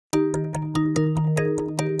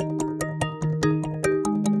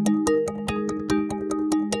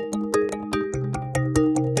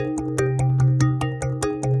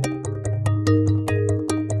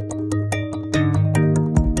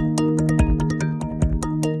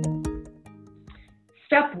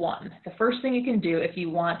one. The first thing you can do if you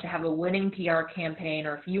want to have a winning PR campaign,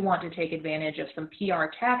 or if you want to take advantage of some PR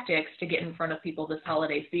tactics to get in front of people this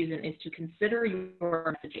holiday season, is to consider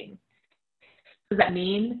your messaging. What does that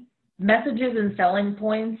mean? Messages and selling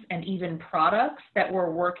points and even products that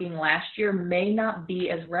were working last year may not be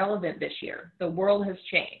as relevant this year. The world has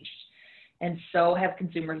changed, and so have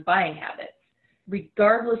consumers' buying habits.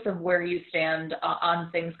 Regardless of where you stand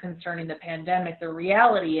on things concerning the pandemic, the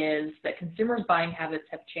reality is that consumers' buying habits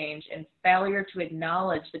have changed, and failure to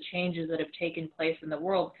acknowledge the changes that have taken place in the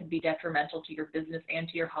world could be detrimental to your business and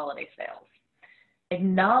to your holiday sales.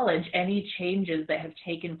 Acknowledge any changes that have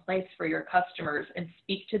taken place for your customers and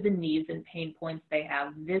speak to the needs and pain points they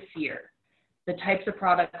have this year. The types of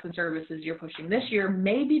products and services you're pushing this year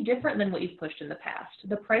may be different than what you've pushed in the past.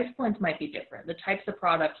 The price points might be different. The types of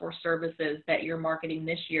products or services that you're marketing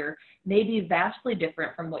this year may be vastly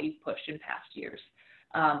different from what you've pushed in past years.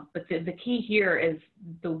 But the key here is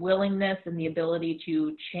the willingness and the ability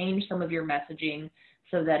to change some of your messaging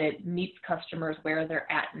so that it meets customers where they're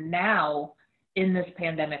at now in this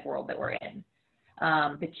pandemic world that we're in.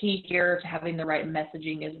 The key here to having the right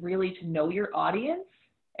messaging is really to know your audience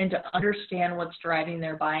and to understand what's driving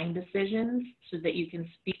their buying decisions so that you can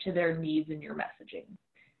speak to their needs in your messaging.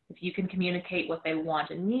 If you can communicate what they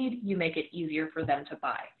want and need, you make it easier for them to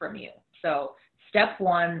buy from you. So step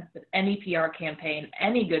one with any PR campaign,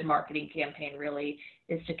 any good marketing campaign really,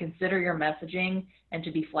 is to consider your messaging and to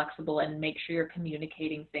be flexible and make sure you're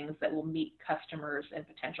communicating things that will meet customers and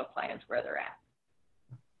potential clients where they're at.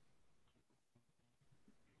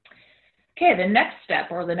 Okay, the next step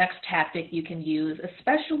or the next tactic you can use,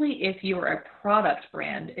 especially if you're a product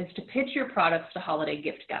brand, is to pitch your products to holiday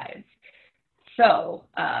gift guides. So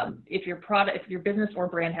if your business or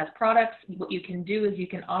brand has products, what you can do is you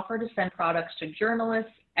can offer to send products to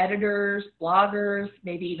journalists, editors, bloggers,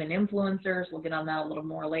 maybe even influencers. We'll get on that a little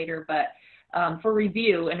more later, but for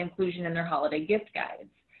review and inclusion in their holiday gift guides.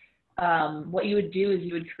 What you would do is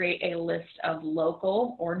you would create a list of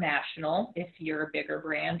local or national, if you're a bigger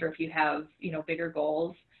brand or if you have, bigger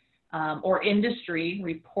goals, or industry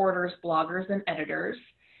reporters, bloggers, and editors.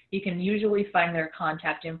 You can usually find their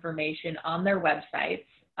contact information on their websites.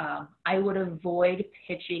 I would avoid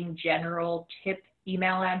pitching general tip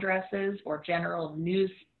email addresses or general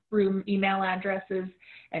newsroom email addresses,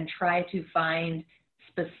 and try to find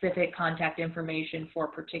specific contact information for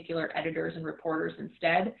particular editors and reporters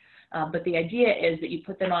instead. But the idea is that you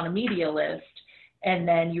put them on a media list, and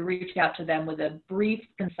then you reach out to them with a brief,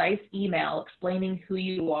 concise email explaining who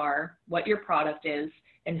you are, what your product is,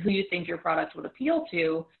 and who you think your product would appeal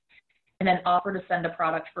to, and then offer to send a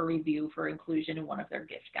product for review for inclusion in one of their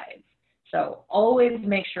gift guides. So always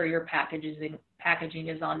make sure your packaging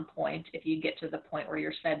is on point if you get to the point where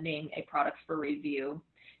you're sending a product for review.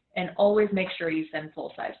 And always make sure you send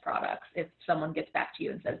full-size products if someone gets back to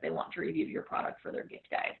you and says they want to review your product for their gift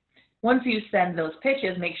guide. Once you send those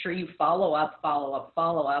pitches, make sure you follow up.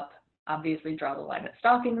 Obviously, draw the line at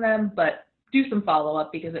stalking them, but do some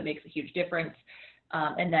follow-up because it makes a huge difference.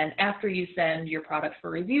 And then after you send your product for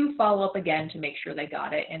review, follow up again to make sure they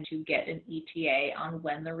got it and to get an ETA on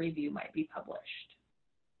when the review might be published.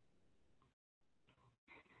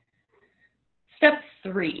 Step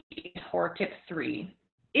 3, or tip 3.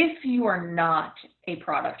 If you are not a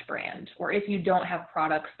product brand, or if you don't have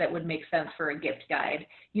products that would make sense for a gift guide,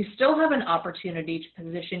 you still have an opportunity to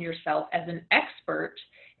position yourself as an expert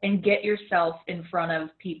and get yourself in front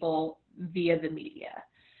of people via the media.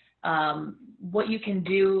 What you can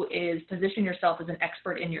do is position yourself as an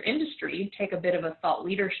expert in your industry, take a bit of a thought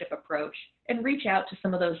leadership approach, and reach out to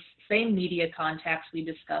some of those same media contacts we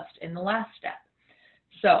discussed in the last step.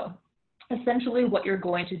 So essentially what you're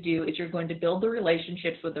going to do is you're going to build the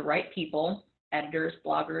relationships with the right people, editors,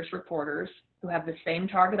 bloggers, reporters, who have the same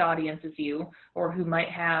target audience as you, or who might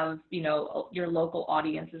have, your local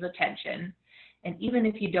audience's attention. And even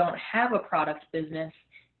if you don't have a product business,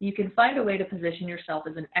 you can find a way to position yourself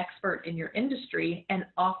as an expert in your industry and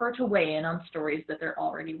offer to weigh in on stories that they're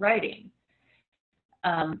already writing.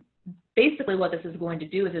 Basically what this is going to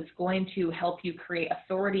do is it's going to help you create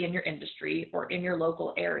authority in your industry or in your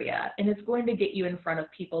local area, and it's going to get you in front of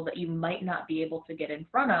people that you might not be able to get in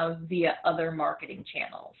front of via other marketing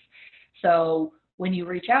channels. So when you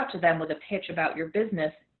reach out to them with a pitch about your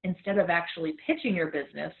business, instead of actually pitching your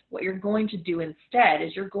business, what you're going to do instead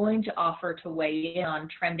is you're going to offer to weigh in on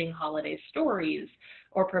trending holiday stories,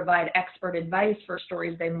 or provide expert advice for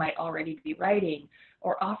stories they might already be writing,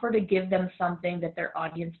 or offer to give them something that their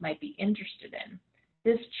audience might be interested in.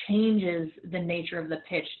 This changes the nature of the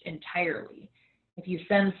pitch entirely. If you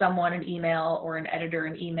send someone an email or an editor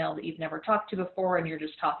an email that you've never talked to before and you're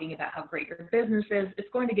just talking about how great your business is, it's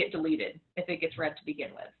going to get deleted if it gets read to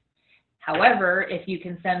begin with. However, if you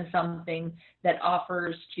can send something that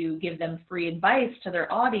offers to give them free advice to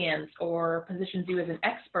their audience or positions you as an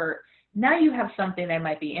expert, now you have something they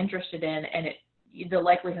might be interested in, and the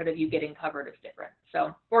likelihood of you getting covered is different.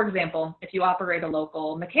 So, for example, if you operate a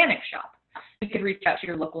local mechanic shop, you could reach out to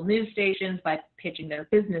your local news stations by pitching their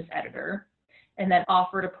business editor, and then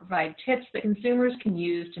offer to provide tips that consumers can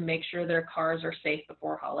use to make sure their cars are safe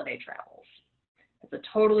before holiday travels. It's a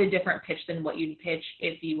totally different pitch than what you'd pitch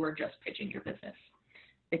if you were just pitching your business.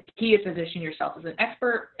 The key is position yourself as an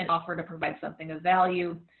expert and offer to provide something of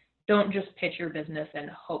value. Don't just pitch your business and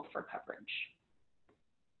hope for coverage.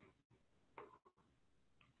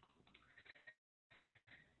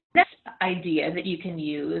 Next idea that you can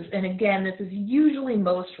use, and again, this is usually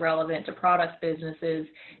most relevant to product businesses,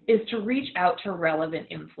 is to reach out to relevant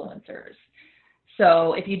influencers.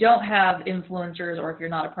 So if you don't have influencers, or if you're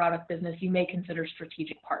not a product business, you may consider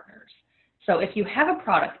strategic partners. So if you have a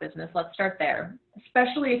product business, let's start there,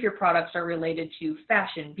 especially if your products are related to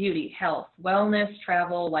fashion, beauty, health, wellness,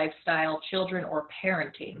 travel, lifestyle, children, or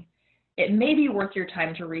parenting, it may be worth your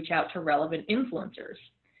time to reach out to relevant influencers.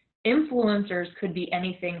 Influencers could be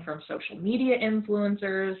anything from social media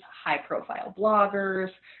influencers, high-profile bloggers,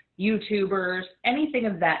 YouTubers, anything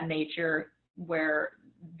of that nature where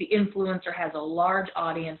the influencer has a large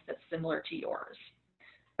audience that's similar to yours.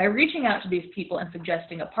 By reaching out to these people and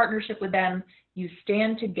suggesting a partnership with them, you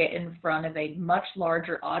stand to get in front of a much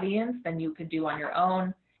larger audience than you could do on your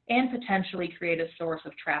own and potentially create a source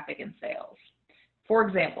of traffic and sales. For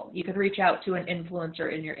example, you could reach out to an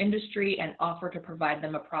influencer in your industry and offer to provide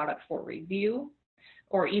them a product for review,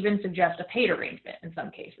 or even suggest a paid arrangement in some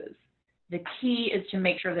cases. The key is to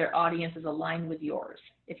make sure their audience is aligned with yours.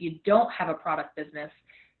 If you don't have a product business,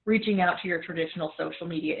 reaching out to your traditional social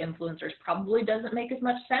media influencers probably doesn't make as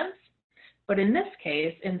much sense. But in this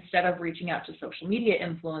case, instead of reaching out to social media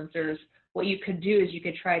influencers, what you could do is you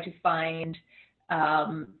could try to find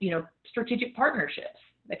strategic partnerships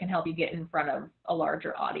that can help you get in front of a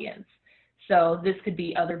larger audience. So this could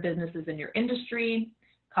be other businesses in your industry,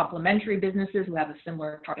 complementary businesses who have a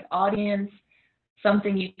similar target audience.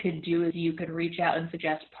 Something you could do is you could reach out and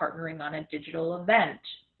suggest partnering on a digital event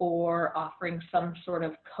or offering some sort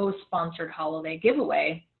of co-sponsored holiday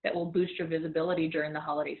giveaway that will boost your visibility during the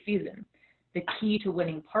holiday season. The key to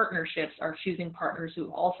winning partnerships are choosing partners who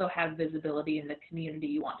also have visibility in the community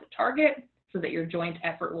you want to target so that your joint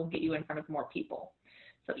effort will get you in front of more people.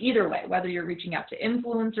 So either way, whether you're reaching out to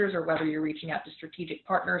influencers or whether you're reaching out to strategic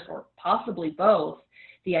partners or possibly both,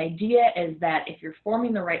 the idea is that if you're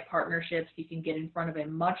forming the right partnerships, you can get in front of a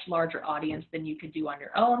much larger audience than you could do on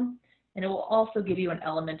your own, and it will also give you an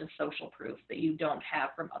element of social proof that you don't have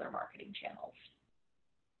from other marketing channels.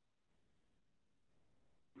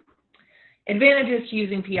 Advantages to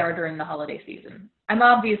using PR during the holiday season. I'm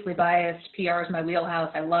obviously biased. PR is my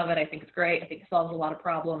wheelhouse. I love it. I think it's great. I think it solves a lot of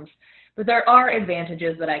problems. But there are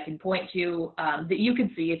advantages that I can point to that you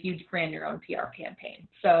can see if you ran your own PR campaign.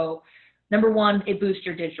 So number one, it boosts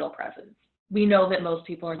your digital presence. We know that most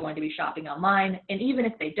people are going to be shopping online, and even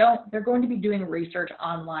if they don't, they're going to be doing research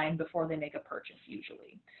online before they make a purchase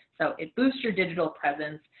usually. So it boosts your digital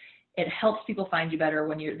presence. It helps people find you better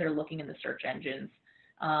when they're looking in the search engines.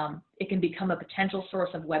 It can become a potential source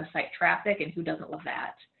of website traffic, and who doesn't love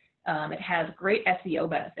that? It has great SEO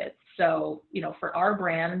benefits. So, for our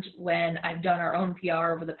brand, when I've done our own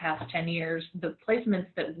PR over the past 10 years, the placements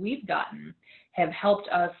that we've gotten have helped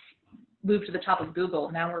us move to the top of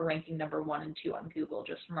Google. Now we're ranking number 1 and 2 on Google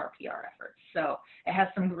just from our PR efforts. So it has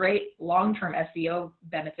some great long-term SEO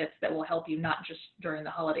benefits that will help you not just during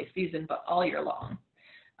the holiday season, but all year long.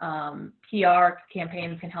 PR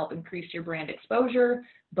campaigns can help increase your brand exposure,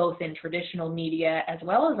 both in traditional media as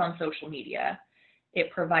well as on social media. It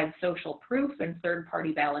provides social proof and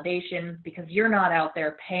third-party validation because you're not out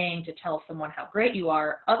there paying to tell someone how great you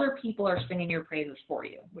are. Other people are singing your praises for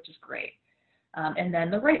you, which is great. And then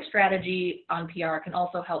the right strategy on PR can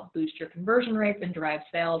also help boost your conversion rates and drive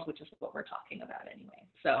sales, which is what we're talking about anyway.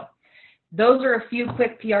 So those are a few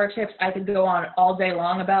quick PR tips. I could go on all day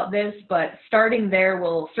long about this, but starting there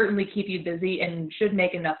will certainly keep you busy and should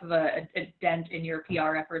make enough of a dent in your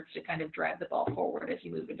PR efforts to kind of drive the ball forward as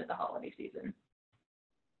you move into the holiday season.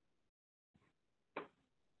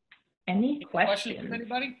 Any questions from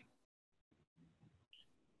anybody?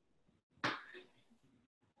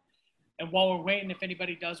 And while we're waiting, if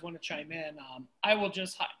anybody does want to chime in, I will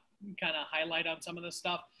just kind of highlight on some of this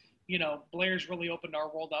stuff. Blair's really opened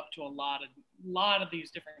our world up to a lot of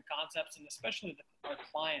these different concepts, and especially our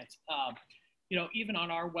clients. you know, even on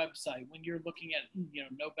our website, when you're looking at, you know,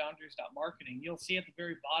 noboundaries.marketing, you'll see at the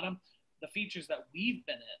very bottom the features that we've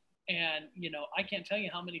been in. And, you know, I can't tell you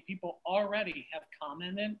how many people already have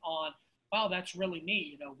commented on, wow, that's really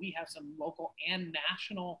neat. You know, we have some local and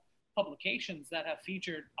national publications that have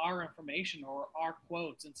featured our information or our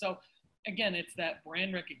quotes. And so, again, it's that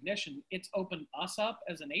brand recognition. It's opened us up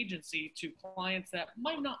as an agency to clients that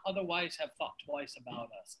might not otherwise have thought twice about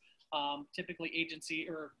us. Typically agency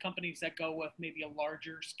or companies that go with maybe a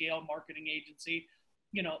larger scale marketing agency,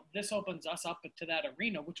 you know, this opens us up to that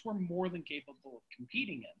arena, which we're more than capable of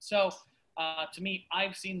competing in. So to me,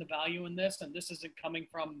 I've seen the value in this, and this isn't coming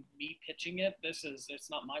from me pitching it. It's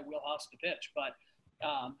not my wheelhouse to pitch, but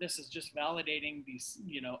this is just validating these,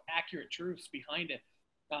 you know, accurate truths behind it.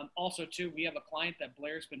 Also too, we have a client that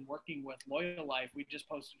Blair's been working with, Loyal Life. We just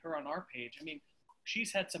posted her on our page. I mean,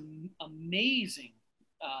 she's had some amazing,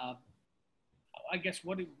 I guess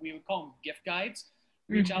what we would call them gift guides,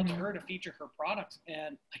 reach out to her to feature her products.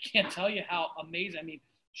 And I can't tell you how amazing. I mean,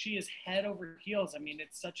 she is head over heels. I mean,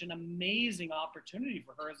 it's such an amazing opportunity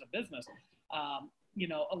for her as a business. You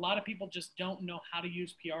know, a lot of people just don't know how to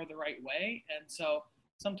use PR the right way. And so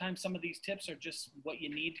sometimes some of these tips are just what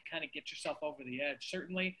you need to kind of get yourself over the edge.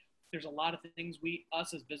 Certainly, there's a lot of things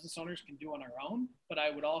us as business owners can do on our own, but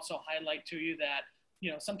I would also highlight to you that,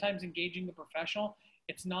 you know, sometimes engaging the professional,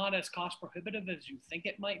 it's not as cost prohibitive as you think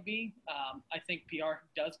it might be. I think PR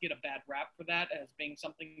does get a bad rap for that as being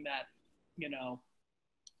something that, you know,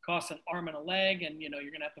 costs an arm and a leg, and, you know,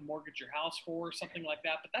 you're going to have to mortgage your house for something like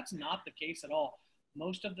that. But that's not the case at all.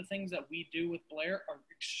 Most of the things that we do with Blair are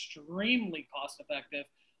extremely cost effective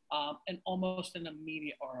and almost an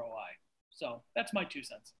immediate ROI. So that's my 2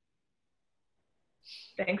 cents.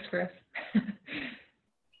 Thanks, Chris.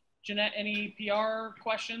 Jeanette, any PR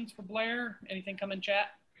questions for Blair? Anything come in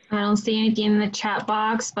chat? I don't see anything in the chat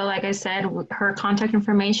box, but like I said, her contact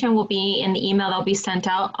information will be in the email that'll be sent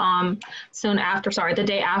out the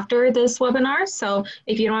day after this webinar. So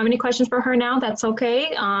if you don't have any questions for her now, that's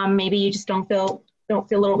okay. Maybe you just don't feel a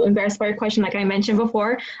little embarrassed by your question, like I mentioned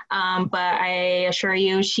before. But I assure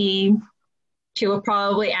you, she will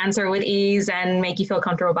probably answer with ease and make you feel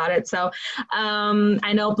comfortable about it. So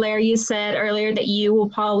I know, Blair, you said earlier that you will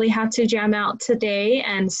probably have to jam out today.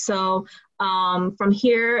 And so from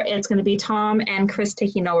here, it's going to be Tom and Chris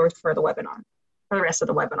taking over for the webinar, for the rest of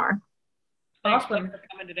the webinar. Awesome. Thanks for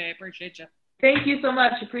coming today. I appreciate you. Thank you so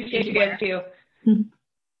much. Appreciate you guys too.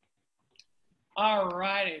 All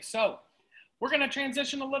righty. So we're going to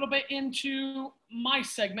transition a little bit into my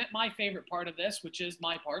segment, my favorite part of this, which is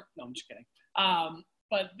my part. No, I'm just kidding.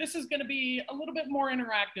 But this is going to be a little bit more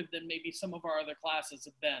interactive than maybe some of our other classes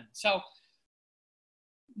have been. So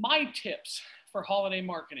my tips for holiday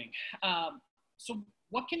marketing. So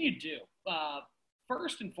what can you do?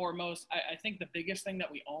 First and foremost, I think the biggest thing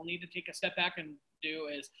that we all need to take a step back and do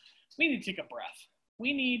is we need to take a breath.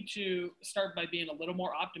 We need to start by being a little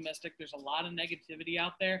more optimistic. There's a lot of negativity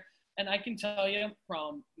out there. And I can tell you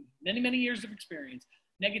from many, many years of experience,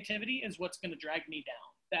 negativity is what's going to drag me down.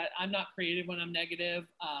 That I'm not creative when I'm negative.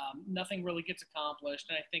 Nothing really gets accomplished.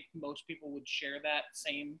 And I think most people would share that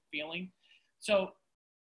same feeling. So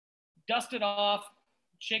dust it off,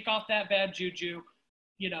 shake off that bad juju.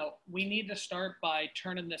 You know, we need to start by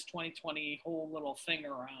turning this 2020 whole little thing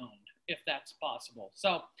around, if that's possible.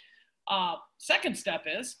 So second step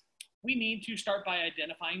is we need to start by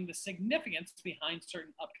identifying the significance behind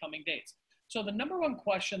certain upcoming dates. So the number one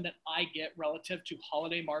question that I get relative to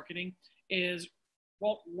holiday marketing is,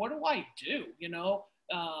 well, what do I do? You know,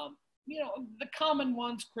 the common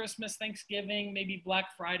ones, Christmas, Thanksgiving, maybe Black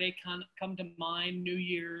Friday come to mind, New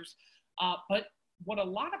Year's. But what a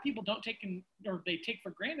lot of people don't take or they take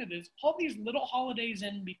for granted is all these little holidays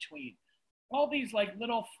in between, all these like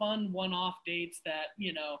little fun one-off dates that,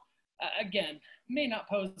 you know, again, may not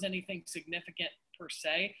pose anything significant per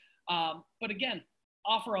se, but again,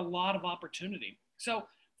 offer a lot of opportunity. So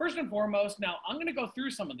first and foremost, now I'm going to go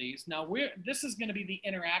through some of these. Now this is going to be the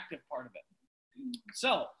interactive part of it.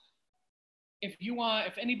 So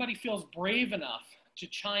if anybody feels brave enough to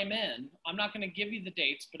chime in, I'm not going to give you the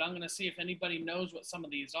dates, but I'm going to see if anybody knows what some of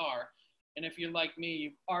these are. And if you're like me,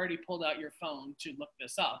 you've already pulled out your phone to look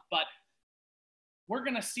this up, but we're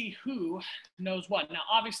going to see who knows what. Now,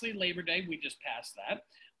 obviously Labor Day, we just passed that,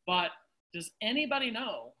 but does anybody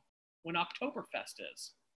know when Oktoberfest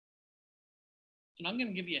is? And I'm going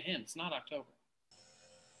to give you a hint. It's not October.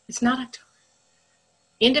 It's not October.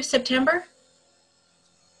 End of September?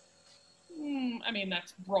 I mean,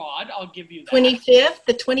 that's broad. I'll give you that. 25th?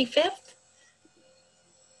 The 25th?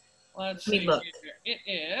 Let's see. Look. It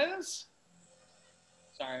is.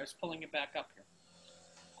 Sorry, I was pulling it back up here.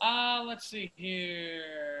 Let's see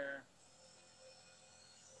here.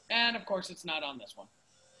 And of course, it's not on this one.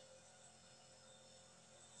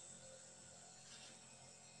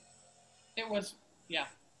 It was, yeah,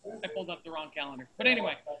 I pulled up the wrong calendar. But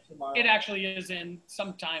anyway, it actually is in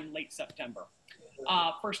sometime late September.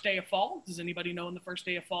 First day of fall. Does anybody know when the first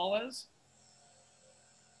day of fall is?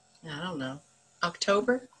 I don't know.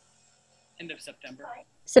 October? End of September.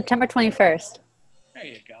 September 21st. There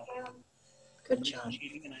you go. Good job.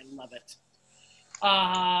 Cheating, and I love it.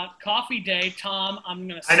 Coffee day, Tom. I'm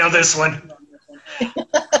gonna. I know this one.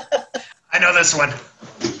 I know this one.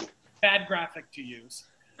 Bad graphic to use.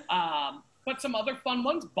 But some other fun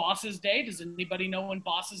ones. Boss's Day. Does anybody know when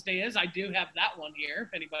Boss's Day is? I do have that one here.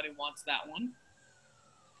 If anybody wants that one,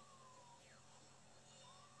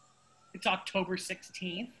 it's October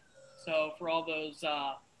 16th. So for all those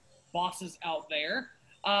bosses out there.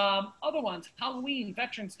 Other ones, Halloween,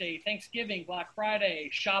 Veterans Day, Thanksgiving, Black Friday,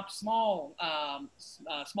 Shop Small,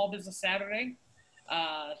 Small Business Saturday,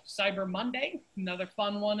 Cyber Monday, another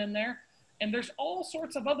fun one in there. And there's all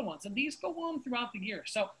sorts of other ones. And these go on throughout the year.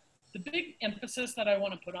 So the big emphasis that I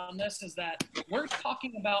want to put on this is that we're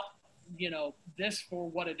talking about, this for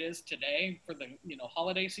what it is today for the,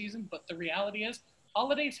 holiday season. But the reality is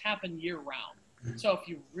holidays happen year round. So if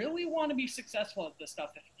you really want to be successful at this stuff,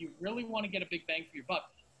 if you really want to get a big bang for your buck,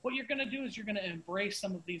 what you're going to do is you're going to embrace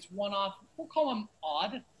some of these one-off, we'll call them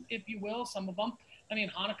odd, if you will, some of them. I mean,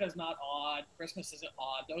 Hanukkah's not odd. Christmas isn't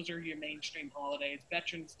odd. Those are your mainstream holidays.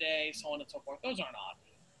 Veterans Day, so on and so forth. Those aren't odd.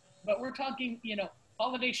 But we're talking,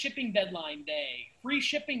 holiday shipping deadline day, free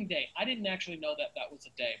shipping day. I didn't actually know that that was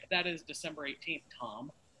a day, but that is December 18th,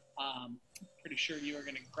 Tom. Pretty sure you were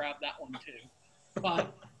going to grab that one too.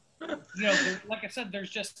 But... like I said,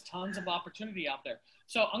 there's just tons of opportunity out there.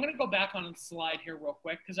 So I'm going to go back on a slide here real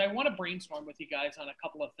quick because I want to brainstorm with you guys on a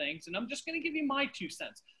couple of things, and I'm just going to give you my 2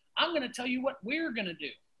 cents. I'm going to tell you what we're going to do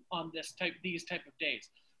on these type of days.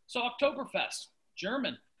 So Oktoberfest,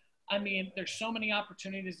 German. I mean, there's so many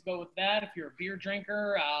opportunities to go with that. If you're a beer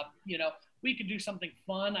drinker, we could do something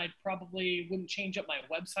fun. I probably wouldn't change up my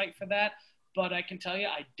website for that, but I can tell you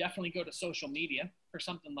I definitely go to social media for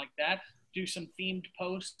something like that. Do some themed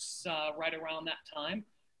posts right around that time.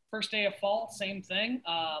 First day of fall, same thing.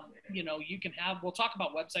 You can we'll talk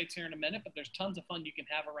about websites here in a minute, but there's tons of fun you can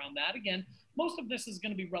have around that. Again, most of this is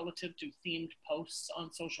going to be relative to themed posts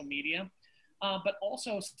on social media, but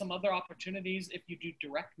also some other opportunities. If you do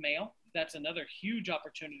direct mail, that's another huge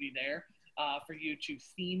opportunity there for you to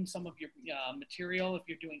theme some of your material. If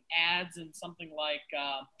you're doing ads in something like,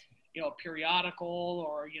 a periodical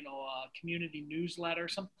or, a community newsletter,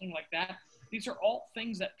 something like that. These are all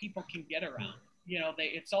things that people can get around.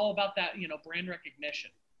 It's all about that, brand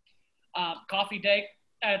recognition. Coffee day,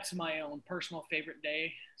 that's my own personal favorite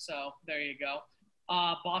day. So there you go.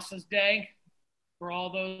 Boss's Day, for all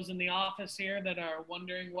those in the office here that are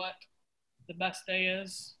wondering what the best day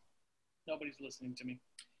is. Nobody's listening to me.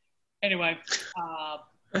 Anyway,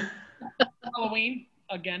 Halloween.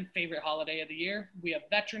 Again, favorite holiday of the year. We have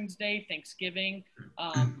Veterans Day, Thanksgiving,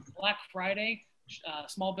 Black Friday,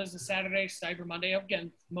 Small Business Saturday, Cyber Monday.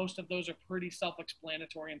 Again, most of those are pretty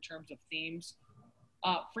self-explanatory in terms of themes.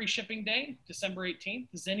 Free shipping day, December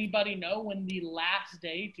 18th. Does anybody know when the last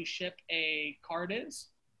day to ship a card is?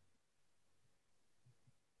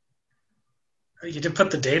 You didn't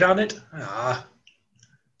put the date on it?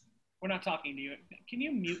 We're not talking to you. Can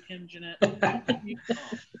you mute him, Jeanette? Mute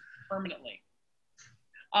Tom permanently.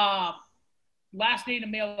 Last day to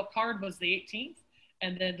mail a card was the 18th,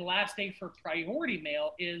 and then the last day for priority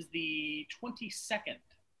mail is the 22nd.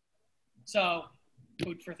 So,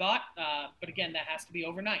 food for thought, but again, that has to be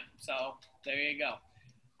overnight. So, there you go.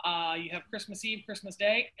 You have Christmas Eve, Christmas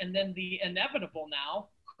Day, and then the inevitable now,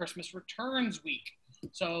 Christmas Returns Week.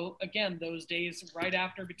 So, again, those days right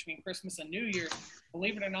after between Christmas and New Year's,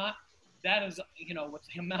 believe it or not, that is, with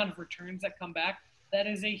the amount of returns that come back, that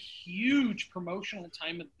is a huge promotional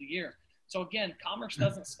time of the year. So again, commerce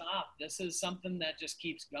doesn't stop. This is something that just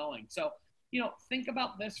keeps going. So, think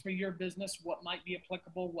about this for your business, what might be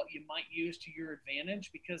applicable, what you might use to your advantage,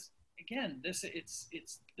 because again, this is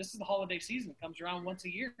the holiday season. It comes around once a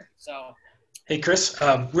year. So Hey, Chris,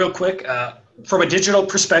 real quick, from a digital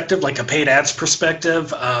perspective, like a paid ads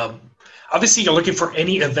perspective, obviously you're looking for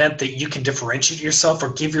any event that you can differentiate yourself or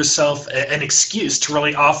give yourself an excuse to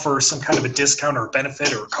really offer some kind of a discount or a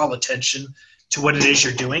benefit or call attention to what it is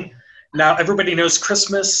you're doing. Now, everybody knows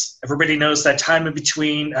Christmas. Everybody knows that time in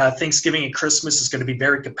between Thanksgiving and Christmas is going to be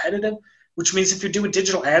very competitive, which means if you're doing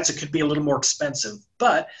digital ads, it could be a little more expensive.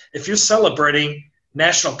 But if you're celebrating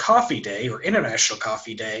National Coffee Day or International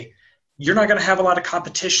Coffee Day, you're not going to have a lot of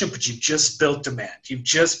competition, but you've just built demand. You've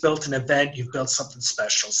just built an event. You've built something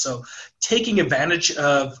special. So taking advantage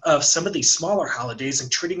of some of these smaller holidays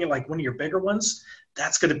and treating it like one of your bigger ones,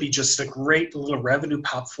 that's going to be just a great little revenue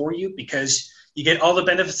pop for you, because you get all the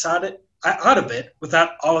benefits out of it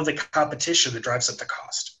without all of the competition that drives up the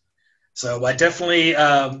cost. So I definitely,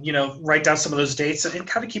 write down some of those dates and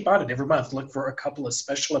kind of keep on it every month. Look for a couple of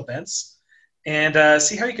special events and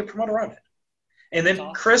see how you can promote around it. And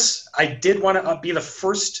then, Chris, I did want to be the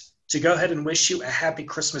first to go ahead and wish you a happy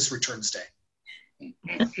Christmas Returns Day.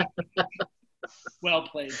 Well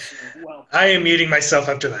played, sir. Well played. I am muting myself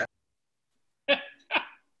after that.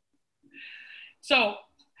 So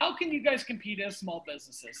how can you guys compete as small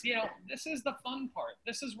businesses? This is the fun part.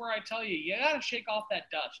 This is where I tell you, you got to shake off that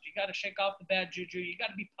dust. You got to shake off the bad juju. You got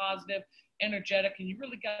to be positive, energetic, and you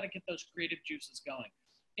really got to get those creative juices going.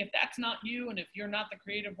 If that's not you, and if you're not the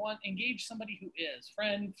creative one, engage somebody who is.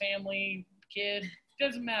 Friend, family, kid,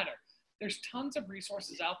 doesn't matter. There's tons of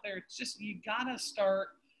resources out there. It's just, you got to start,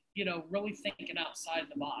 really thinking outside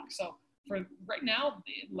the box. So for right now,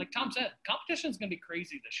 like Tom said, competition is going to be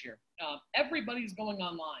crazy this year. Everybody's going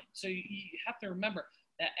online. So you have to remember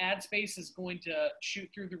that ad space is going to shoot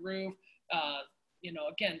through the roof.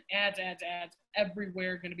 Again, ads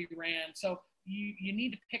everywhere going to be ran. So you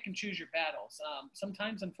need to pick and choose your battles.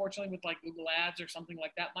 Sometimes, unfortunately, with like Google Ads or something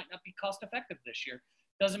like that, might not be cost effective this year.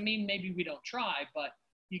 Doesn't mean maybe we don't try, but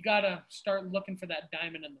you got to start looking for that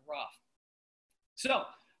diamond in the rough. So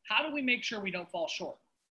how do we make sure we don't fall short?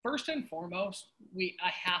 First and foremost,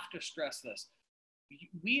 I have to stress this.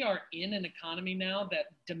 We are in an economy now that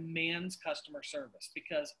demands customer service,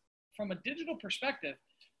 because from a digital perspective,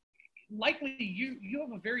 likely you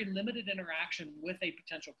have a very limited interaction with a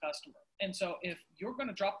potential customer. And so if you're going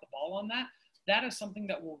to drop the ball on that, that is something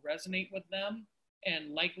that will resonate with them,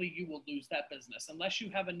 and likely you will lose that business. Unless you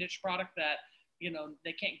have a niche product that,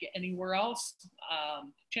 they can't get anywhere else,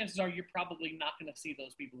 chances are you're probably not going to see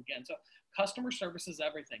those people again. So customer service is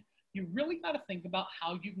everything. You really got to think about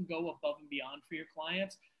how you can go above and beyond for your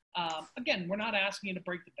clients. Again, we're not asking you to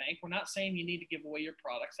break the bank. We're not saying you need to give away your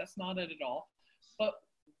products. That's not it at all. But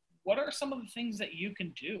what are some of the things that you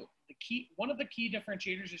can do? One of the key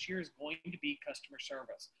differentiators this year is going to be customer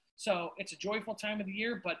service. So it's a joyful time of the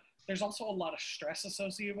year, but there's also a lot of stress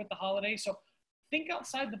associated with the holidays. So think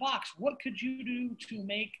outside the box. What could you do to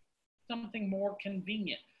make something more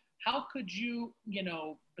convenient? How could you,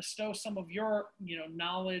 bestow some of your,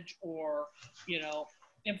 knowledge or,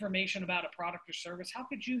 information about a product or service? How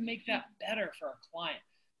could you make that better for a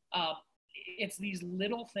client? It's these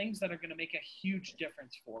little things that are going to make a huge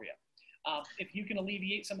difference for you. If you can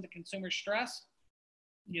alleviate some of the consumer stress,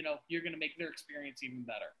 you're going to make their experience even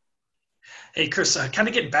better. Hey, Chris, kind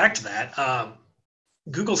of getting back to that,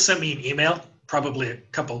 Google sent me an email, probably a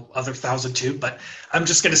couple other thousand too, but I'm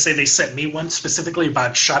just going to say they sent me one specifically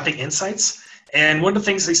about shopping insights. And one of the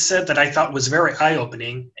things they said that I thought was very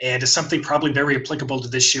eye-opening, and is something probably very applicable to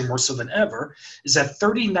this year more so than ever, is that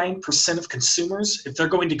 39% of consumers, if they're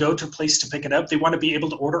going to go to a place to pick it up, they want to be able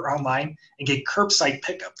to order online and get curbside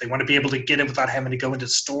pickup. They want to be able to get it without having to go into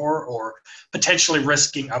the store or potentially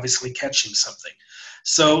risking, obviously, catching something.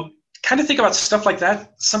 So kind of think about stuff like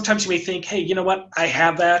that. Sometimes you may think, hey, you know what? I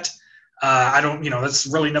have that. I don't, that's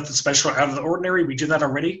really nothing special out of the ordinary. We do that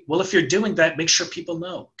already. Well, if you're doing that, make sure people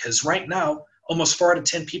know, because right now, almost 4 out of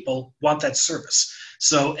 10 people want that service.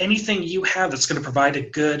 So anything you have that's going to provide a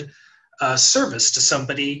good service to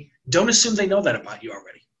somebody, don't assume they know that about you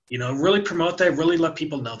already. Really promote that, really let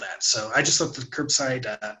people know that. So I just thought the curbside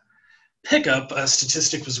pickup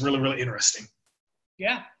statistic was really, really interesting.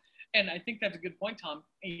 Yeah. And I think that's a good point, Tom.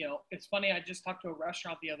 It's funny. I just talked to a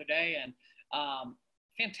restaurant the other day, and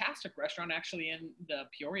fantastic restaurant actually in the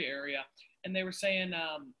Peoria area. And they were saying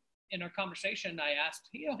in our conversation, I asked,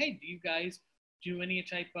 hey, do you guys do any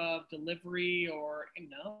type of delivery? Or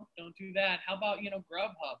no, don't do that. How about,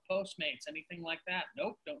 Grubhub, Postmates, anything like that?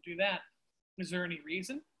 Nope, don't do that. Is there any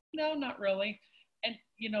reason? No, not really. And,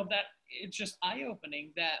 that it's just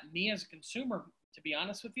eye-opening that me as a consumer, to be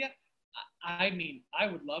honest with you, I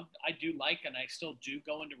do like, and I still do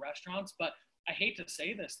go into restaurants, but I hate to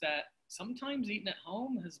say this, that sometimes eating at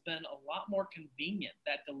home has been a lot more convenient.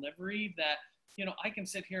 That delivery, that, I can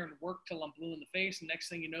sit here and work till I'm blue in the face, and next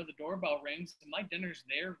thing you know, the doorbell rings and my dinner's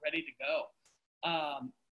there ready to go.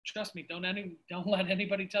 Trust me, don't let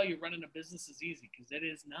anybody tell you running a business is easy, because it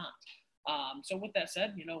is not. So with that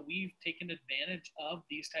said, we've taken advantage of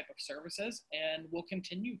these type of services and will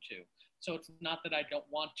continue to. So it's not that I don't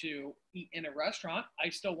want to eat in a restaurant. I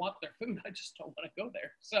still want their food. I just don't want to go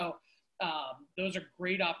there. So those are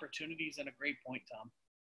great opportunities and a great point, Tom.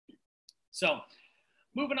 So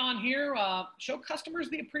moving on here, show customers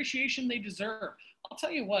the appreciation they deserve. I'll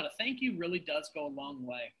tell you what, a thank you really does go a long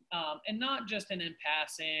way. And not just an in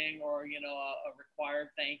passing or, you know, a required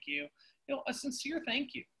thank you. You know, a sincere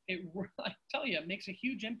thank you. I tell you, it makes a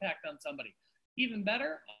huge impact on somebody. Even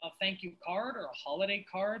better, a thank you card or a holiday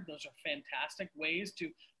card. Those are fantastic ways to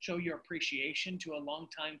show your appreciation to a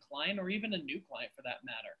longtime client or even a new client for that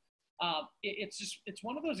matter. It's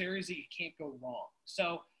one of those areas that you can't go wrong.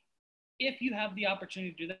 So if you have the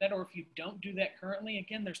opportunity to do that, or if you don't do that currently,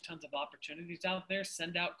 again, there's tons of opportunities out there.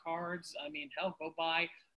 Send out cards. I mean, hell, go buy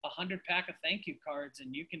 100 pack of thank you cards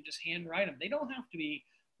and you can just handwrite them. They don't have to be,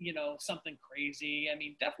 you know, something crazy. I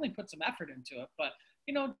mean, definitely put some effort into it, but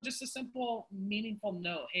you know, just a simple, meaningful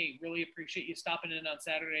note. Hey, really appreciate you stopping in on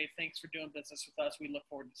Saturday. Thanks for doing business with us. We look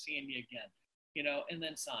forward to seeing you again, you know, and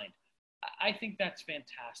then signed. I think that's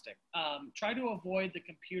fantastic. Try to avoid the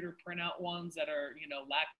computer printout ones that are, you know,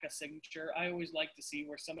 lack a signature. I always like to see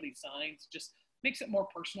where somebody signs, just makes it more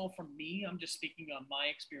personal for me. I'm just speaking on my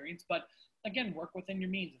experience, but again, work within your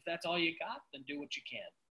means. If that's all you got, then do what you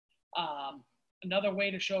can. Another way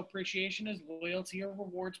to show appreciation is loyalty or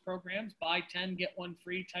rewards programs. Buy 10, get 1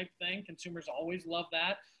 free type thing. Consumers always love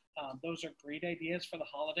that. Those are great ideas for the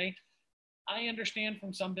holiday. I understand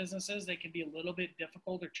from some businesses, they can be a little bit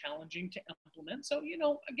difficult or challenging to implement. So, you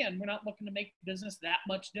know, again, we're not looking to make business that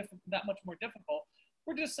much more difficult.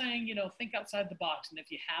 We're just saying, you know, think outside the box. And if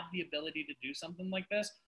you have the ability to do something like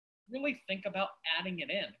this, really think about adding it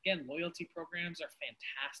in. Again, loyalty programs are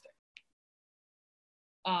fantastic.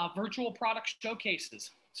 Virtual product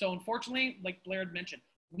showcases. So unfortunately, like Blair had mentioned,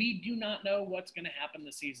 we do not know what's going to happen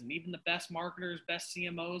this season. Even the best marketers, best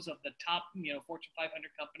CMOs of the top, you know, Fortune 500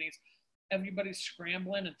 companies, everybody's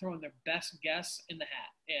scrambling and throwing their best guess in the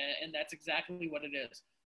hat. And that's exactly what it is.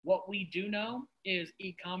 What we do know is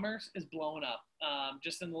e-commerce is blowing up.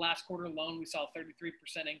 Just in the last quarter alone, we saw a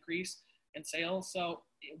 33% increase in sales. So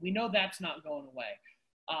we know that's not going away.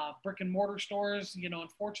 Brick and mortar stores, you know,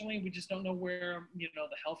 unfortunately, we just don't know where, you know,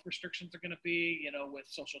 the health restrictions are going to be, you know, with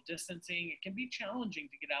social distancing. It can be challenging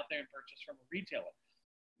to get out there and purchase from a retailer.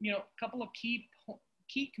 You know, a couple of key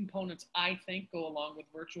components, I think, go along with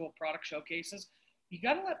virtual product showcases. You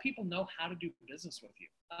got to let people know how to do business with you.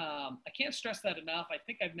 I can't stress that enough. I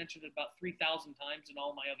think I've mentioned it about 3,000 times in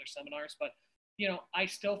all my other seminars, but, you know, I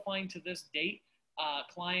still find to this date,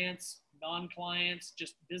 clients, non-clients,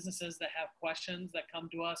 just businesses that have questions that come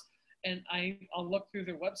to us, and I'll look through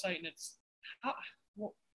their website and it's,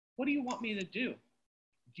 what do you want me to do?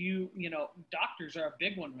 You know, doctors are a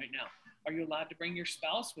big one right now. Are you allowed to bring your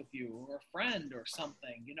spouse with you or a friend or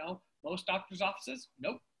something? You know, most doctors' offices,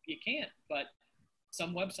 nope, you can't. But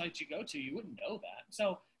some websites you go to, you wouldn't know that.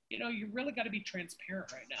 So, you know, you really got to be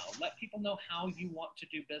transparent right now. Let people know how you want to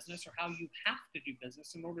do business or how you have to do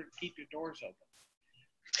business in order to keep your doors open.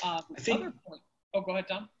 I think, oh, go ahead,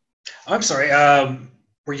 Tom. I'm sorry.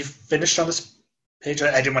 Were you finished on this page?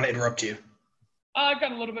 I didn't want to interrupt you. I've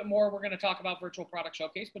got a little bit more. We're going to talk about virtual product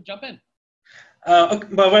showcase, but jump in. Okay,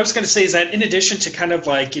 well, what I was going to say is that in addition to kind of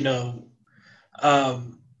like, you know,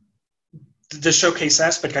 the showcase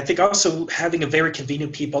aspect, I think also having a very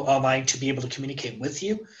convenient people online to be able to communicate with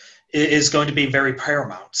you is going to be very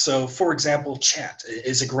paramount. So, for example, chat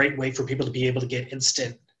is a great way for people to be able to get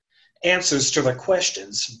instant answers to their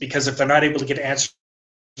questions, because if they're not able to get answers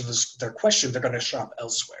to their question, they're going to shop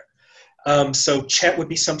elsewhere. So chat would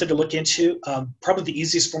be something to look into. Probably the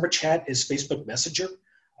easiest form of chat is Facebook Messenger.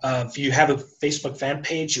 If you have a Facebook fan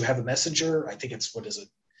page, you have a messenger. I think it's, what is it?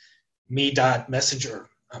 Me.messenger.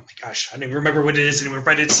 Oh my gosh, I don't even remember what it is anymore,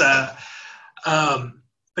 but it's,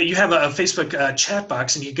 but you have a Facebook chat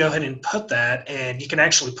box, and you go ahead and put that, and you can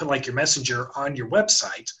actually put like your messenger on your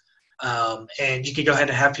website. And you can go ahead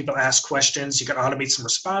and have people ask questions. You can automate some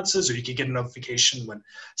responses, or you can get a notification when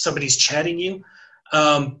somebody's chatting you.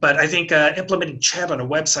 But I think implementing chat on a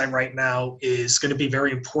website right now is going to be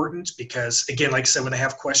very important because, again, like I said, when they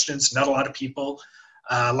have questions, not a lot of people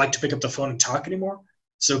like to pick up the phone and talk anymore.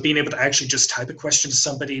 So being able to actually just type a question to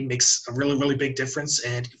somebody makes a really, really big difference.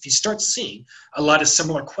 And if you start seeing a lot of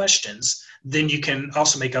similar questions, then you can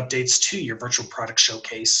also make updates to your virtual product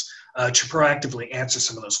showcase to proactively answer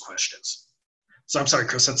some of those questions. So I'm sorry,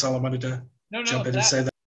 Chris, that's all I wanted to jump in and say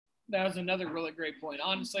that. That was another really great point,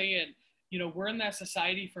 honestly. And, you know, we're in that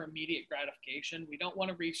society for immediate gratification. We don't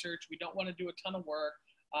want to research. We don't want to do a ton of work.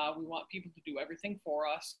 We want people to do everything for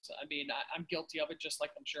us. I mean, I'm guilty of it, just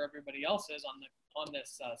like I'm sure everybody else is on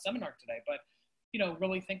this seminar today. But, you know,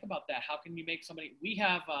 really think about that. How can you make somebody,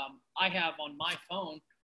 I have on my phone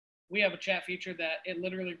we have a chat feature that it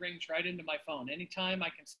literally rings right into my phone. Anytime I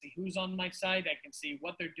can see who's on my site, I can see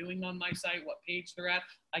what they're doing on my site, what page they're at.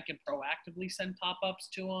 I can proactively send pop-ups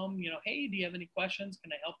to them, you know, hey, do you have any questions?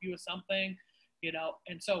 Can I help you with something? You know,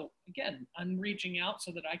 and so again, I'm reaching out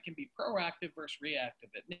so that I can be proactive versus reactive.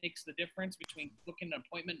 It makes the difference between booking an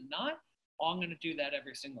appointment and not. I'm going to do that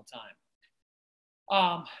every single time.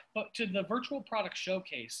 But to the virtual product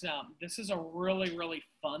showcase, this is a really, really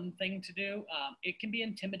fun thing to do. It can be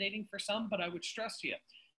intimidating for some, but I would stress to you,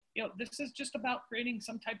 you know, this is just about creating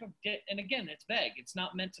some type of, and again, it's vague. It's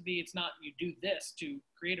not meant to be, it's not you do this to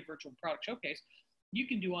create a virtual product showcase. You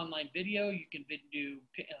can do online video, you can do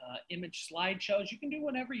image slideshows, you can do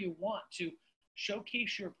whatever you want to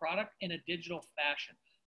showcase your product in a digital fashion.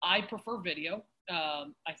 I prefer video.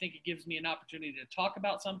 I think it gives me an opportunity to talk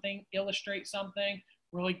about something, illustrate something,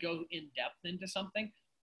 really go in depth into something.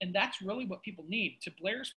 And that's really what people need. To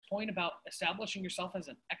Blair's point about establishing yourself as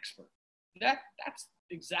an expert, that's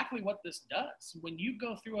exactly what this does. When you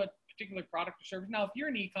go through a particular product or service, now if you're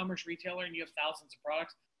an e-commerce retailer and you have thousands of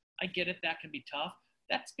products, I get it, that can be tough.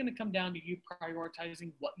 That's going to come down to you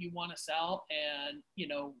prioritizing what you want to sell and, you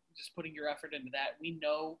know, just putting your effort into that. We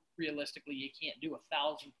know realistically you can't do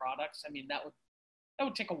 1,000 products. I mean, that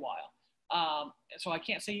would take a while. So I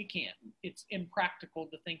can't say you can't. It's impractical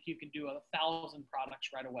to think you can do 1,000 products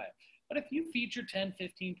right away. But if you feature 10,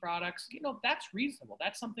 15 products, you know, that's reasonable.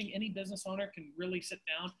 That's something any business owner can really sit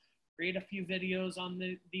down, create a few videos on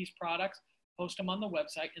these products, post them on the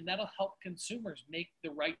website, and that'll help consumers make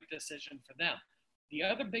the right decision for them. The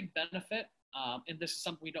other big benefit, and this is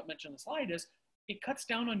something we don't mention on the slide, is it cuts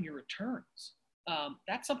down on your returns.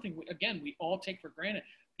 That's something, we all take for granted.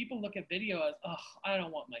 People look at video as, oh, I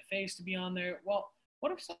don't want my face to be on there. Well,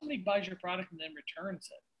 what if somebody buys your product and then returns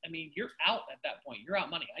it? I mean, you're out at that point. You're out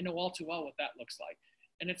money. I know all too well what that looks like.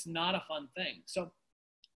 And it's not a fun thing. So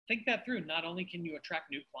think that through. Not only can you attract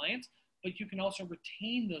new clients, but you can also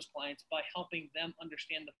retain those clients by helping them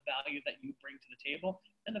understand the value that you bring to the table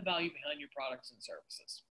and the value behind your products and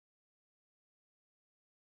services.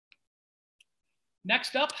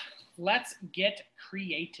 Next up, let's get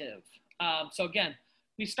creative. So again,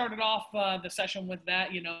 we started off the session with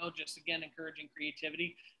that, you know, just again, encouraging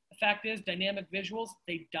creativity. The fact is, dynamic visuals,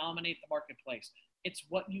 they dominate the marketplace. It's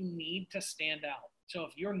what you need to stand out. So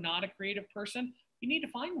if you're not a creative person, you need to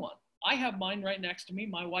find one. I have mine right next to me.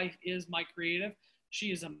 My wife is my creative.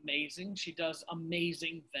 She is amazing. She does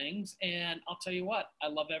amazing things. And I'll tell you what, I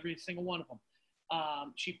love every single one of them.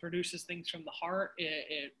 She produces things from the heart.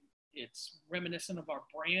 It's reminiscent of our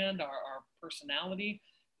brand, our personality.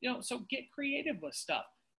 You know, so get creative with stuff.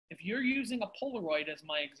 If you're using a Polaroid, as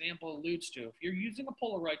my example alludes to, if you're using a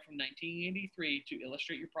Polaroid from 1983 to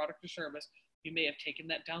illustrate your product or service, you may have taken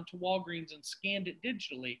that down to Walgreens and scanned it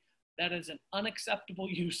digitally. That is an unacceptable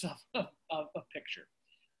use of a picture.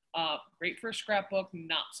 Great for a scrapbook,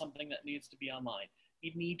 not something that needs to be online.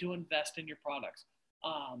 You need to invest in your products.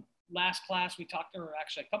 Last class we talked, or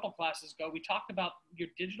actually a couple classes ago, we talked about your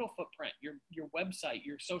digital footprint, your website,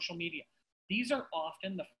 your social media. These are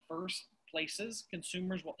often the first places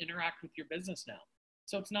consumers will interact with your business now.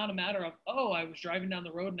 So it's not a matter of, oh, I was driving down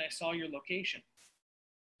the road and I saw your location.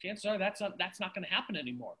 Chances are that's not going to happen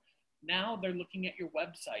anymore. Now they're looking at your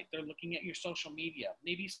website. They're looking at your social media.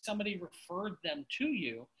 Maybe somebody referred them to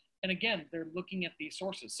you. And again, they're looking at these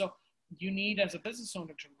sources. So you need, as a business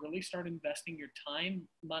owner, to really start investing your time,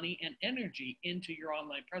 money, and energy into your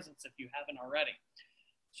online presence if you haven't already.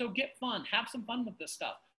 So get fun. Have some fun with this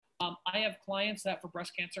stuff. I have clients that for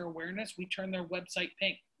breast cancer awareness, we turn their website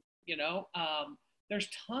pink. You know, there's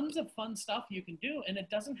tons of fun stuff you can do, and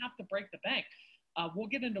it doesn't have to break the bank. We'll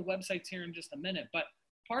get into websites here in just a minute, but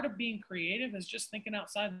part of being creative is just thinking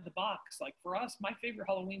outside the box. Like for us, my favorite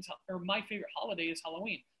holiday is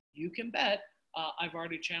Halloween. You can bet I've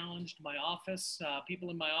already challenged my office,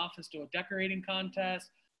 people in my office, to a decorating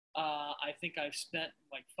contest. I think I've spent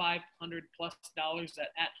like $500+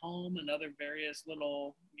 at home and other various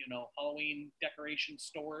little, you know, Halloween decoration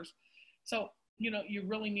stores. So, you know, you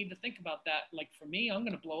really need to think about that. Like for me, I'm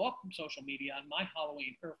going to blow up social media on my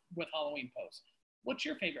Halloween or with Halloween posts. What's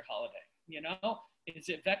your favorite holiday? You know, is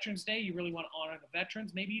it Veterans Day? You really want to honor the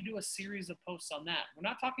veterans? Maybe you do a series of posts on that. We're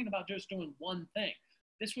not talking about just doing one thing.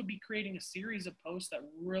 This would be creating a series of posts that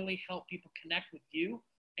really help people connect with you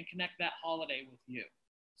and connect that holiday with you.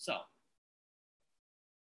 So,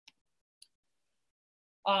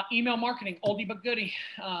 email marketing, oldie but goodie.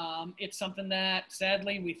 It's something that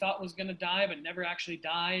sadly we thought was going to die, but never actually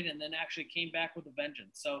died, and then actually came back with a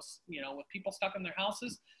vengeance. So, you know, with people stuck in their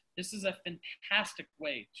houses, this is a fantastic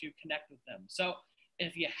way to connect with them. So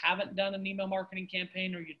if you haven't done an email marketing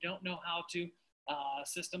campaign or you don't know how to,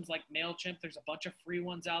 Systems like MailChimp, there's a bunch of free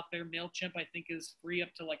ones out there. MailChimp, I think, is free up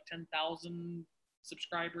to like 10,000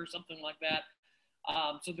 subscribers, something like that.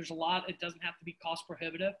 So there's a lot. It doesn't have to be cost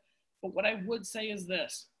prohibitive. But what I would say is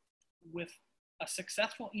this: with a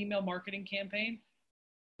successful email marketing campaign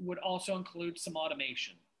would also include some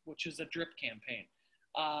automation, which is a drip campaign,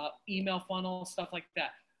 email funnel, stuff like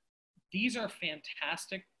that. These are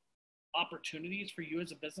fantastic opportunities for you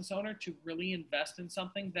as a business owner to really invest in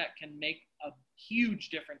something that can make a huge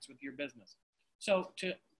difference with your business. So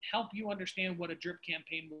to help you understand what a drip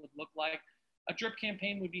campaign would look like, a drip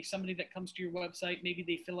campaign would be somebody that comes to your website, maybe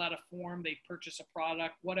they fill out a form, they purchase a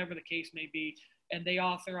product, whatever the case may be, and they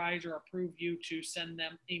authorize or approve you to send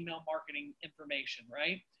them email marketing information,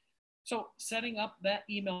 right? So setting up that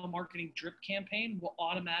email marketing drip campaign will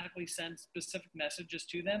automatically send specific messages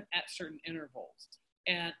to them at certain intervals.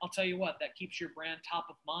 And I'll tell you what, that keeps your brand top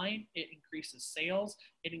of mind. It increases sales.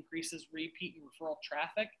 It increases repeat and referral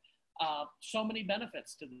traffic. So many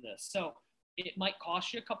benefits to this. So it might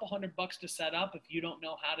cost you a couple $100 to set up if you don't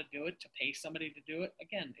know how to do it, to pay somebody to do it.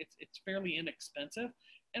 Again, it's fairly inexpensive.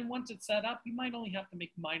 And once it's set up, you might only have to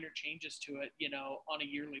make minor changes to it, on a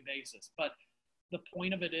yearly basis. But the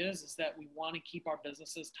point of it is that we want to keep our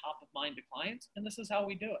businesses top of mind to clients. And this is how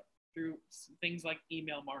we do it, through things like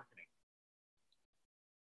email marketing.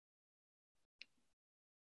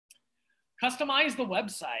 Customize the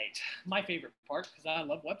website. My favorite part, because I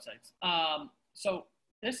love websites. So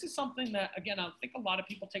this is something that, again, I think a lot of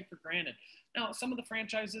people take for granted. Now, some of the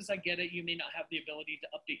franchises, I get it. You may not have the ability to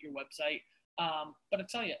update your website. But I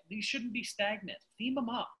tell you, these shouldn't be stagnant. Theme them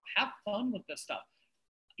up. Have fun with this stuff.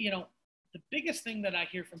 The biggest thing that I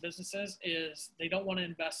hear from businesses is they don't want to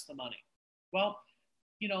invest the money. Well,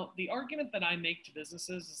 the argument that I make to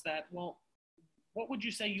businesses is that, well, what would you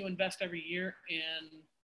say you invest every year in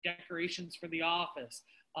decorations for the office,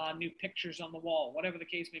 new pictures on the wall, whatever the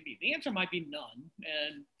case may be? The answer might be none,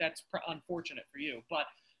 and that's unfortunate for you. But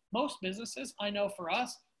most businesses, I know for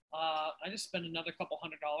us, I just spent another couple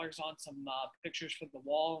 $100 on some pictures for the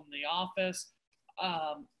wall in the office.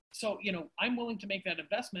 So, I'm willing to make that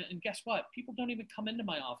investment. And guess what? People don't even come into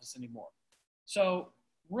my office anymore. So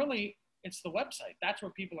really, it's the website. That's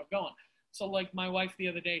where people are going. So like my wife the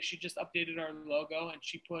other day, she just updated our logo, and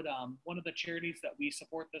she put one of the charities that we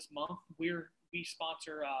support this month. We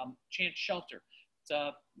sponsor Chance Shelter. It's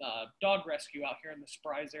a dog rescue out here in the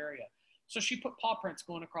Surprise area. So she put paw prints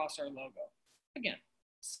going across our logo. Again,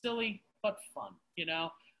 silly, but fun,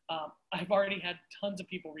 I've already had tons of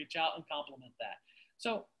people reach out and compliment that.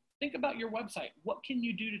 So think about your website. What can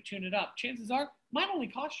you do to tune it up? Chances are, it might only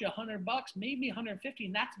cost you $100, maybe $150,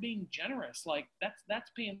 and that's being generous. Like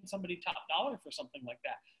that's paying somebody top dollar for something like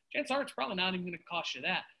that. Chances are, it's probably not even going to cost you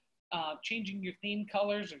that. Changing your theme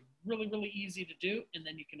colors are really, really easy to do, and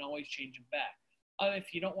then you can always change them back.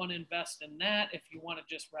 If you don't want to invest in that, if you want to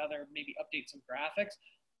just rather maybe update some graphics,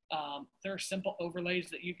 there are simple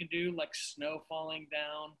overlays that you can do, like snow falling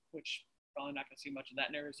down, which probably not going to see much of that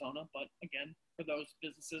in Arizona. But again, for those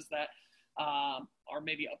businesses that are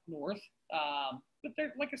maybe up north, but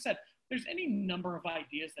there, like I said, there's any number of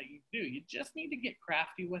ideas that you do. You just need to get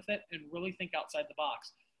crafty with it and really think outside the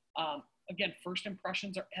box. Again, first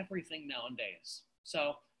impressions are everything nowadays.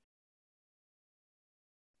 So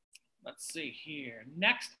let's see here.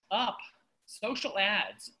 Next up, social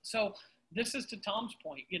ads. So this is to Tom's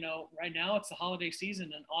point. Right now it's the holiday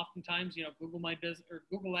season, and oftentimes, Google My Business or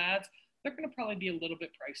Google Ads, they're going to probably be a little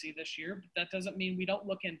bit pricey this year, but that doesn't mean we don't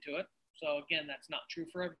look into it. So again, that's not true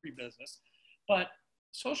for every business. But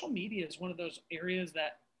social media is one of those areas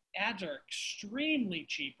that ads are extremely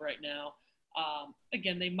cheap right now.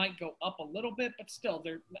 Again, they might go up a little bit, but still,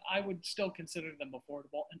 I would still consider them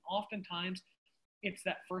affordable. And oftentimes, it's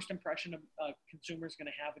that first impression a consumer is going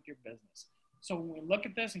to have with your business. So when we look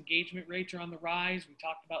at this, engagement rates are on the rise. We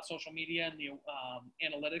talked about social media in the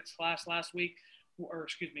analytics class last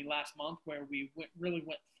month, where we really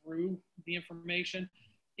went through the information.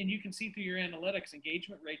 And you can see through your analytics,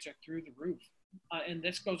 engagement rates are through the roof. And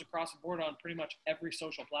this goes across the board on pretty much every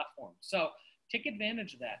social platform. So take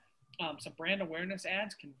advantage of that. Some brand awareness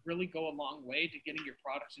ads can really go a long way to getting your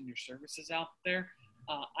products and your services out there.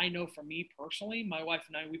 I know for me personally, my wife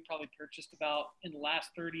and I, we probably purchased about, in the last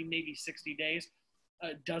 30, maybe 60 days,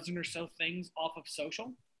 a dozen or so things off of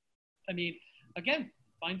social. I mean, again,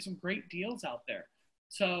 find some great deals out there.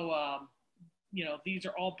 So, these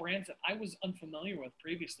are all brands that I was unfamiliar with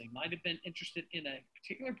previously. Might have been interested in a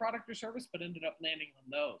particular product or service, but ended up landing on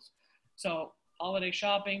those. So holiday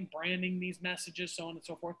shopping, branding these messages, so on and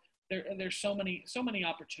so forth. There's so many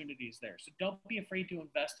opportunities there. So don't be afraid to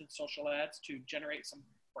invest in social ads to generate some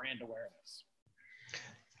brand awareness.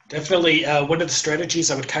 Definitely one of the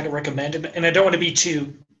strategies I would kind of recommend, and I don't want to be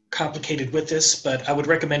too complicated with this, but I would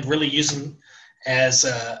recommend really using as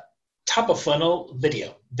top of funnel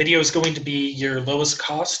video. Video is going to be your lowest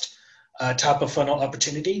cost top of funnel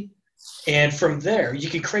opportunity. And from there, you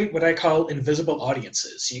can create what I call invisible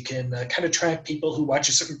audiences. You can kind of track people who watch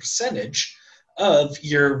a certain percentage of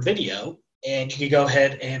your video, and you can go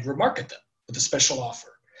ahead and remarket them with a special offer.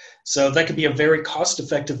 So that could be a very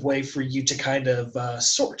cost-effective way for you to kind of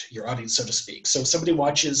sort your audience, so to speak. So if somebody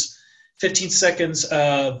watches 15 seconds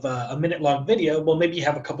of a minute-long video, well, maybe you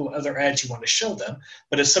have a couple of other ads you want to show them.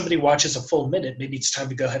 But if somebody watches a full minute, maybe it's time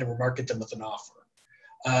to go ahead and remarket them with an offer.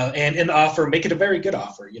 And in the offer, make it a very good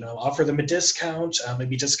offer. You know, offer them a discount,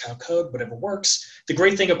 maybe discount code, whatever works. The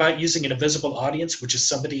great thing about using an invisible audience, which is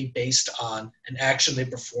somebody based on an action they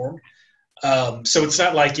performed, so it's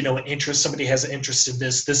not like, you know, an interest, somebody has an interest in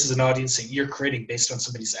this. This is an audience that you're creating based on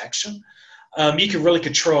somebody's action. You can really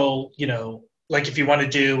control, you know, like if you want to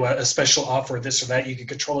do a special offer, this or that, you can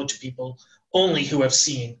control it to people only who have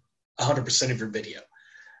seen 100% of your video.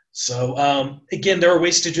 So again, there are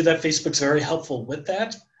ways to do that. Facebook's very helpful with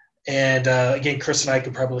that. And again, Chris and I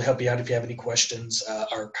can probably help you out if you have any questions.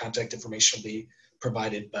 Our contact information will be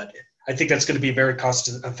provided, but I think that's going to be a very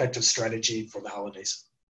cost-effective strategy for the holidays.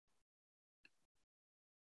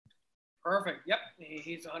 Perfect. Yep,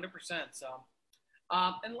 he's 100%. So,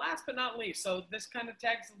 and last but not least, so this kind of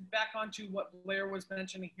tags back onto what Blair was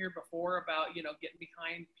mentioning here before about, you know, getting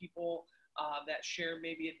behind people that share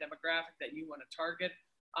maybe a demographic that you want to target.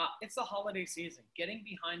 It's the holiday season. Getting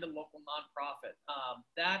behind a local nonprofit.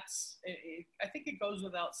 I think it goes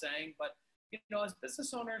without saying, but, you know, as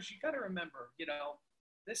business owners, you got to remember, you know,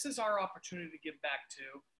 this is our opportunity to give back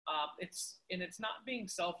to. It's not being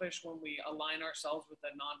selfish when we align ourselves with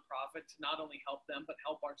a nonprofit to not only help them, but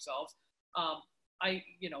help ourselves.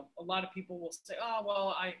 You know, a lot of people will say, oh,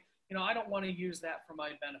 well, I don't want to use that for my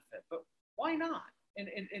benefit, but why not? And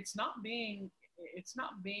it's not being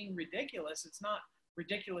ridiculous. It's not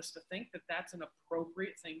ridiculous to think that that's an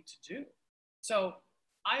appropriate thing to do. So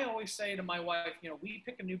I always say to my wife, you know, we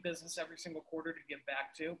pick a new business every single quarter to give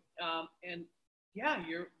back to. And yeah,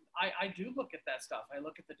 I do look at that stuff. I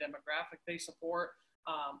look at the demographic they support.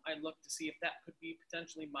 I look to see if that could be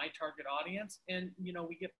potentially my target audience. And, you know,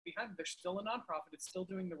 we get behind, they're still a nonprofit. It's still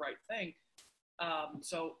doing the right thing.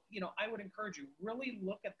 So, you know, I would encourage you, really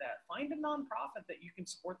look at that. Find a nonprofit that you can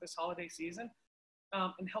support this holiday season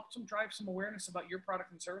and help them drive some awareness about your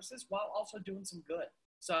product and services while also doing some good.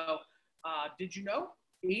 So did you know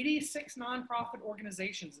 86 nonprofit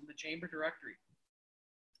organizations in the Chamber directory?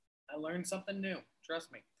 I learned something new,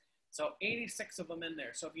 trust me. So 86 of them in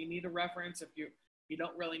there. So if you need a reference, if you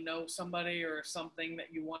don't really know somebody or something that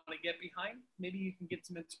you want to get behind, maybe you can get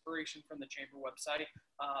some inspiration from the Chamber website.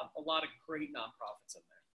 A lot of great nonprofits in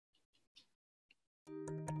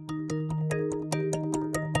there.